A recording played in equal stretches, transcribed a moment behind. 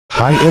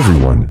Hi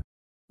everyone,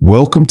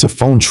 welcome to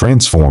Phone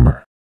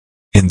Transformer.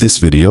 In this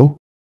video,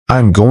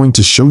 I'm going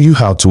to show you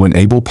how to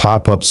enable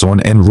pop-ups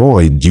on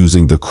Android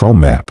using the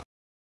Chrome app.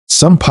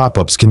 Some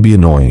pop-ups can be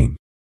annoying,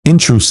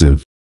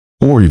 intrusive,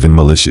 or even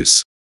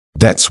malicious.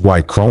 That's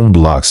why Chrome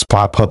blocks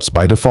pop-ups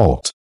by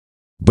default.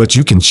 But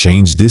you can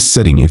change this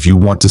setting if you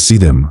want to see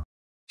them.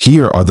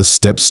 Here are the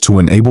steps to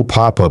enable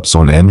pop-ups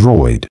on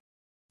Android.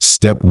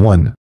 Step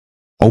 1.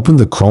 Open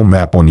the Chrome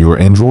app on your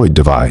Android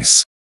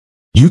device.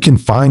 You can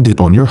find it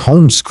on your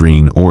home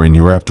screen or in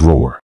your app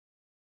drawer.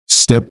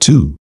 Step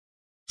 2.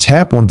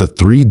 Tap on the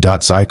three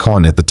dots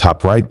icon at the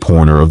top right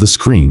corner of the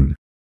screen.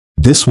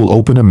 This will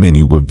open a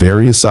menu with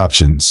various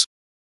options.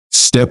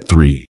 Step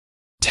 3.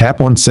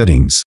 Tap on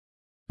Settings.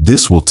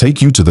 This will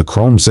take you to the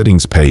Chrome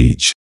settings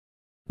page,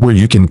 where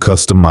you can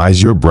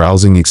customize your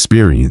browsing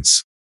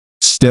experience.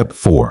 Step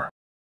 4.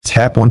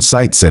 Tap on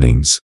Site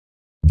Settings.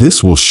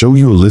 This will show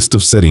you a list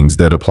of settings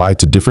that apply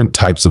to different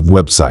types of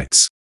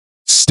websites.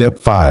 Step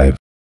 5.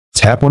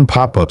 Tap on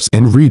Pop-ups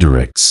and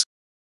Redirects.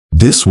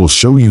 This will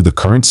show you the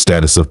current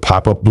status of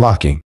pop-up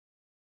blocking.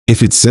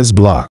 If it says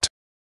blocked,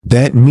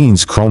 that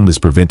means Chrome is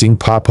preventing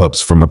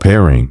pop-ups from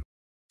appearing.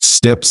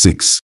 Step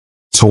 6.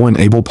 To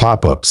enable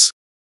pop-ups,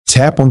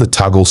 tap on the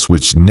toggle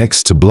switch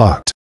next to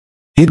blocked.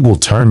 It will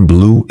turn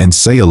blue and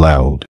say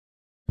allowed.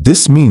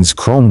 This means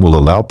Chrome will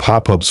allow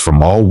pop-ups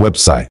from all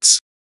websites.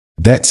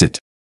 That's it.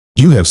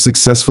 You have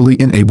successfully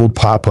enabled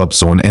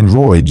pop-ups on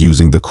Android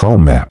using the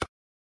Chrome app.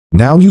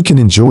 Now you can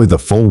enjoy the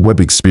full web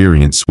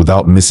experience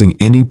without missing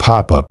any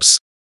pop-ups.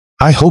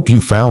 I hope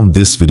you found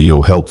this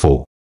video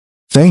helpful.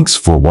 Thanks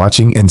for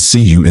watching and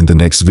see you in the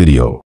next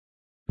video.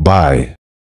 Bye.